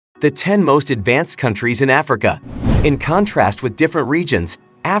The 10 most advanced countries in Africa. In contrast with different regions,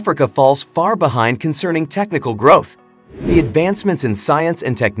 Africa falls far behind concerning technical growth. The advancements in science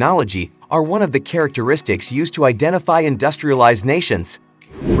and technology are one of the characteristics used to identify industrialized nations.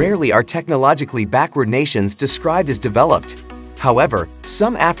 Rarely are technologically backward nations described as developed. However,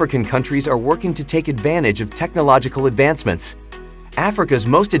 some African countries are working to take advantage of technological advancements. Africa's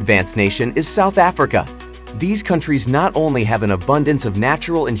most advanced nation is South Africa. These countries not only have an abundance of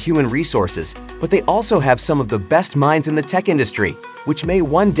natural and human resources, but they also have some of the best minds in the tech industry, which may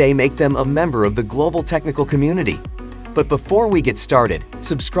one day make them a member of the global technical community. But before we get started,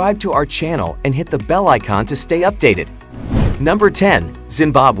 subscribe to our channel and hit the bell icon to stay updated. Number 10.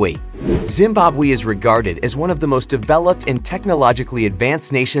 Zimbabwe. Zimbabwe is regarded as one of the most developed and technologically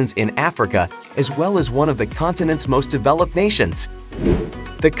advanced nations in Africa, as well as one of the continent's most developed nations.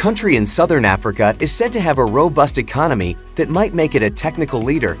 The country in southern Africa is said to have a robust economy that might make it a technical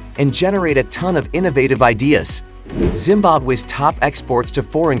leader and generate a ton of innovative ideas. Zimbabwe's top exports to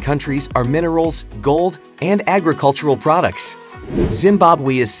foreign countries are minerals, gold, and agricultural products.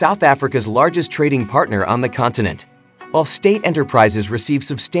 Zimbabwe is South Africa's largest trading partner on the continent. While state enterprises receive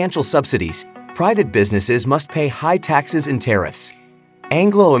substantial subsidies, private businesses must pay high taxes and tariffs.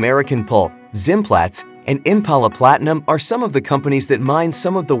 Anglo American Pulp, Zimplats, and Impala Platinum are some of the companies that mine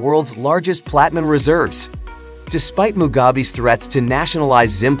some of the world's largest platinum reserves. Despite Mugabe's threats to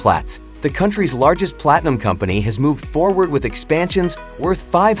nationalize Zimplats, the country's largest platinum company has moved forward with expansions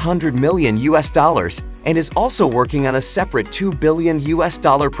worth $500 million and is also working on a separate $2 billion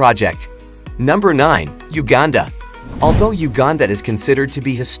project. Number 9. Uganda. Although Uganda is considered to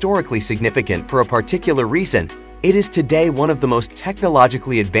be historically significant for a particular reason, it is today one of the most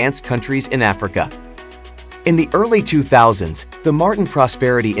technologically advanced countries in Africa. In the early 2000s, the Martin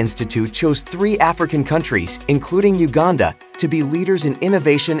Prosperity Institute chose 3 African countries, including Uganda, to be leaders in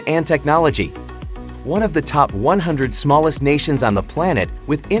innovation and technology. One of the top 100 smallest nations on the planet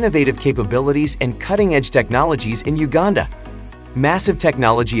with innovative capabilities and cutting-edge technologies in Uganda. Massive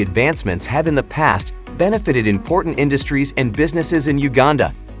technology advancements have in the past benefited important industries and businesses in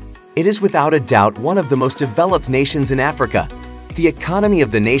Uganda. It is without a doubt one of the most developed nations in Africa. The economy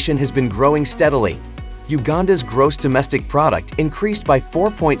of the nation has been growing steadily. Uganda's gross domestic product increased by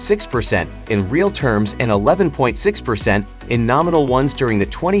 4.6% in real terms and 11.6% in nominal ones during the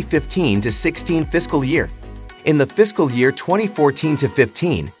 2015-16 fiscal year. In the fiscal year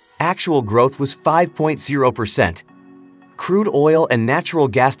 2014-15, actual growth was 5.0%. Crude oil and natural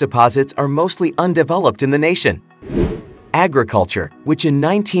gas deposits are mostly undeveloped in the nation. Agriculture, which in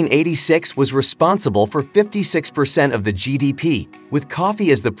 1986 was responsible for 56% of the GDP, with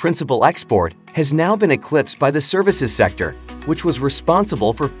coffee as the principal export, has now been eclipsed by the services sector, which was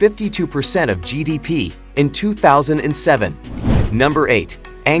responsible for 52% of GDP in 2007. Number 8.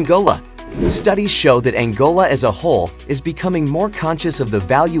 Angola. Studies show that Angola as a whole is becoming more conscious of the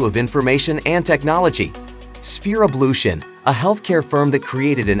value of information and technology. Spherablution, a healthcare firm that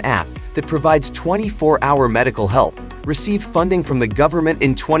created an app that provides 24-hour medical help, received funding from the government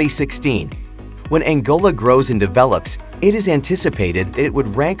in 2016. When Angola grows and develops, it is anticipated that it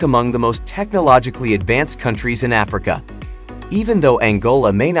would rank among the most technologically advanced countries in Africa. Even though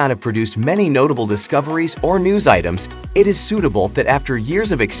Angola may not have produced many notable discoveries or news items, it is suitable that after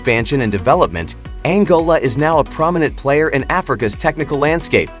years of expansion and development, Angola is now a prominent player in Africa's technical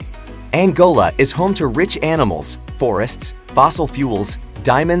landscape. Angola is home to rich animals, forests, fossil fuels,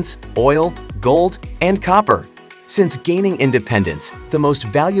 diamonds, oil, gold, and copper. Since gaining independence, the most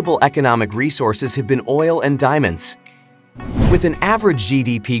valuable economic resources have been oil and diamonds. With an average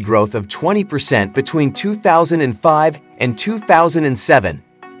GDP growth of 20% between 2005 and 2007,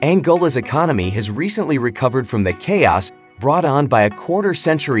 Angola's economy has recently recovered from the chaos brought on by a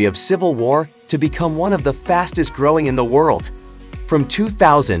quarter-century of civil war to become one of the fastest growing in the world. From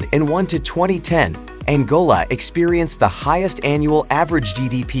 2001 to 2010, Angola experienced the highest annual average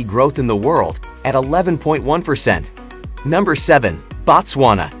GDP growth in the world at 11.1%. Number 7.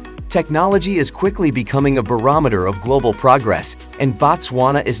 Botswana. Technology is quickly becoming a barometer of global progress, and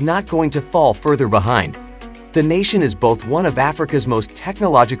Botswana is not going to fall further behind. The nation is both one of Africa's most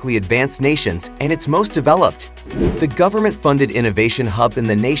technologically advanced nations and its most developed. The government-funded innovation hub in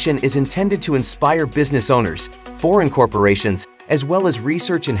the nation is intended to inspire business owners, foreign corporations, as well as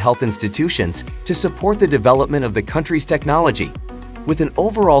research and health institutions to support the development of the country's technology. With an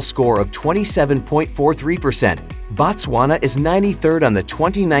overall score of 27.43%, Botswana is 93rd on the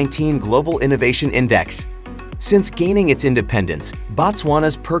 2019 Global Innovation Index. Since gaining its independence,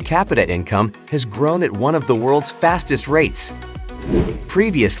 Botswana's per capita income has grown at one of the world's fastest rates.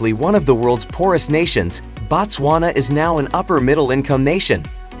 Previously one of the world's poorest nations, Botswana is now an upper middle income nation.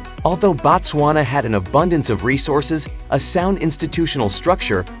 Although Botswana had an abundance of resources, a sound institutional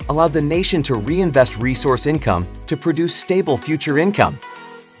structure allowed the nation to reinvest resource income to produce stable future income.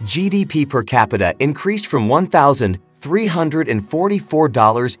 GDP per capita increased from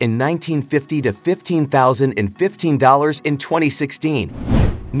 $1,344 in 1950 to $15,015 in 2016.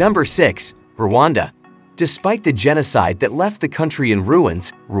 Number 6. Rwanda. Despite the genocide that left the country in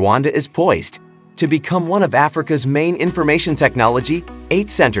ruins, Rwanda is poised to become one of Africa's main information technology 8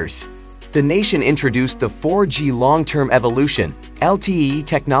 centers. The nation introduced the 4G long-term evolution (LTE)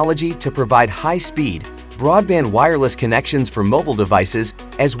 technology to provide high-speed, broadband wireless connections for mobile devices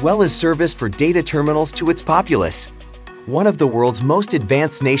as well as service for data terminals to its populace. One of the world's most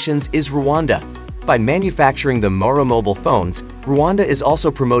advanced nations is Rwanda. By manufacturing the Mora mobile phones, Rwanda is also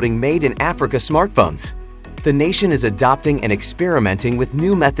promoting Made in Africa smartphones. The nation is adopting and experimenting with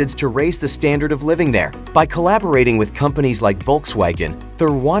new methods to raise the standard of living there. By collaborating with companies like Volkswagen, the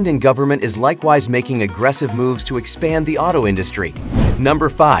Rwandan government is likewise making aggressive moves to expand the auto industry. Number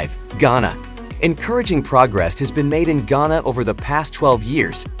 5. Ghana. Encouraging progress has been made in Ghana over the past 12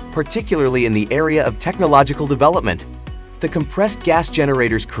 years, particularly in the area of technological development. The compressed gas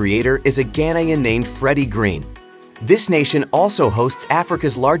generator's creator is a Ghanaian named Freddie Green. This nation also hosts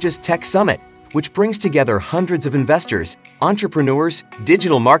Africa's largest tech summit, which brings together hundreds of investors, entrepreneurs,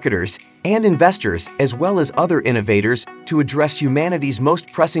 digital marketers, and investors, as well as other innovators, to address humanity's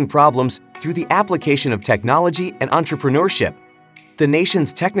most pressing problems through the application of technology and entrepreneurship. The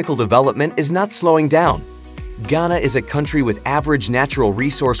nation's technical development is not slowing down. Ghana is a country with average natural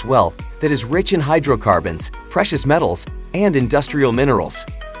resource wealth that is rich in hydrocarbons, precious metals, and industrial minerals.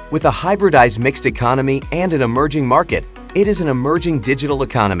 With a hybridized mixed economy and an emerging market, it is an emerging digital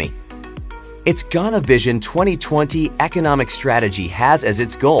economy. Its Ghana Vision 2020 economic strategy has as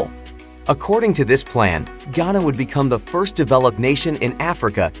its goal. According to this plan, Ghana would become the first developed nation in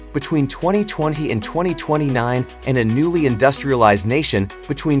Africa between 2020 and 2029 and a newly industrialized nation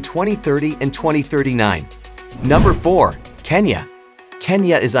between 2030 and 2039. Number 4. Kenya.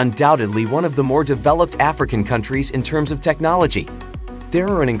 Kenya is undoubtedly one of the more developed African countries in terms of technology. There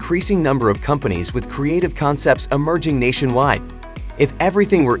are an increasing number of companies with creative concepts emerging nationwide. If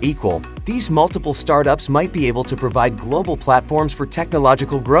everything were equal, these multiple startups might be able to provide global platforms for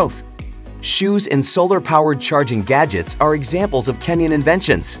technological growth. Shoes and solar-powered charging gadgets are examples of Kenyan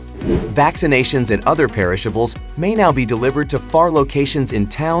inventions. Vaccinations and other perishables may now be delivered to far locations in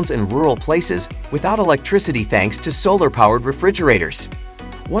towns and rural places without electricity thanks to solar-powered refrigerators.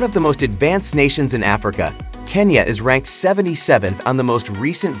 One of the most advanced nations in Africa, Kenya is ranked 77th on the most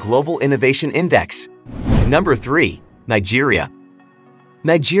recent Global Innovation Index. Number 3. Nigeria.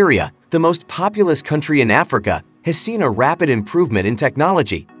 Nigeria, the most populous country in Africa, has seen a rapid improvement in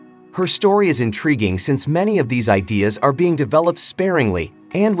technology. Her story is intriguing since many of these ideas are being developed sparingly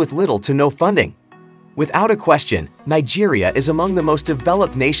and with little to no funding. Without a question, Nigeria is among the most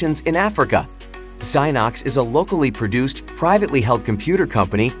developed nations in Africa. Zynox is a locally produced, privately held computer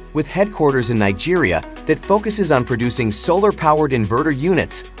company with headquarters in Nigeria that focuses on producing solar-powered inverter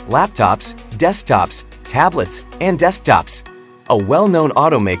units, laptops, desktops, tablets, and desktops. A well-known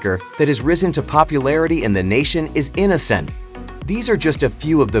automaker that has risen to popularity in the nation is Innocent. These are just a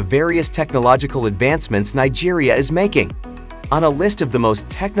few of the various technological advancements Nigeria is making. On a list of the most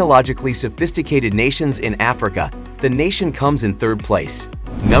technologically sophisticated nations in Africa, the nation comes in 3rd place.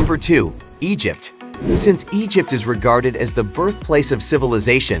 Number 2. Egypt. Since Egypt is regarded as the birthplace of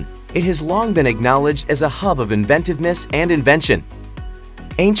civilization, it has long been acknowledged as a hub of inventiveness and invention.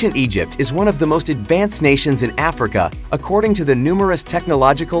 Ancient Egypt is one of the most advanced nations in Africa according to the numerous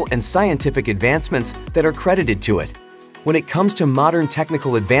technological and scientific advancements that are credited to it. When it comes to modern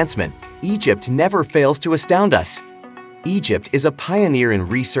technical advancement, Egypt never fails to astound us. Egypt is a pioneer in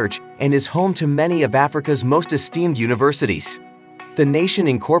research and is home to many of Africa's most esteemed universities. The nation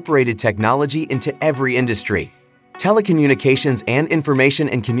incorporated technology into every industry. Telecommunications and information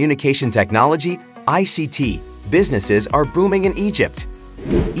and communication technology, ICT, businesses are booming in Egypt.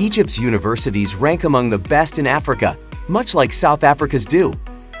 Egypt's universities rank among the best in Africa, much like South Africa's do.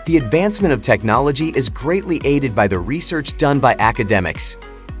 The advancement of technology is greatly aided by the research done by academics.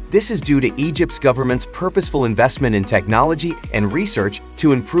 This is due to Egypt's government's purposeful investment in technology and research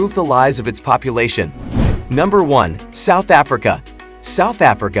to improve the lives of its population. Number 1. South Africa. South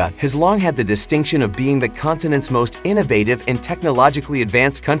Africa has long had the distinction of being the continent's most innovative and technologically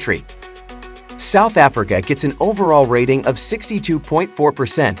advanced country. South Africa gets an overall rating of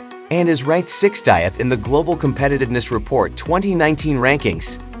 62.4% and is ranked 60th in the Global Competitiveness Report 2019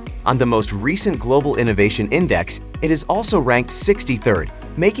 rankings. On the most recent Global Innovation Index, it is also ranked 63rd,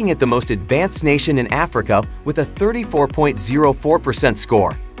 making it the most advanced nation in Africa with a 34.04%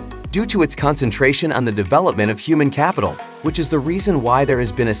 score. due to its concentration on the development of human capital, which is the reason why there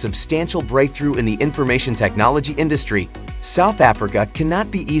has been a substantial breakthrough in the information technology industry. South Africa cannot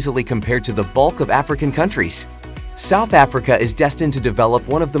be easily compared to the bulk of African countries. South Africa is destined to develop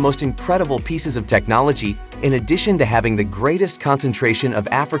one of the most incredible pieces of technology, in addition to having the greatest concentration of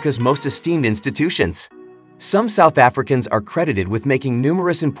Africa's most esteemed institutions. Some South Africans are credited with making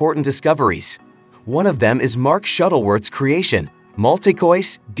numerous important discoveries. One of them is Mark Shuttleworth's creation,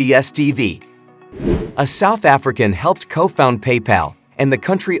 Multichoice DStv. A South African helped co-found PayPal, and the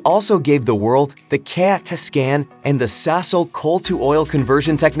country also gave the world the CAT-to-scan and the Sasol coal-to-oil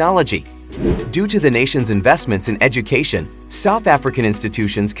conversion technology. Due to the nation's investments in education, South African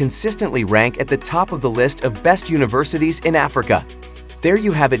institutions consistently rank at the top of the list of best universities in Africa. There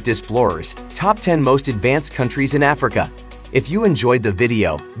you have it, Displorers, top 10 most advanced countries in Africa. If you enjoyed the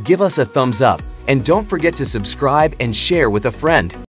video, give us a thumbs up and don't forget to subscribe and share with a friend.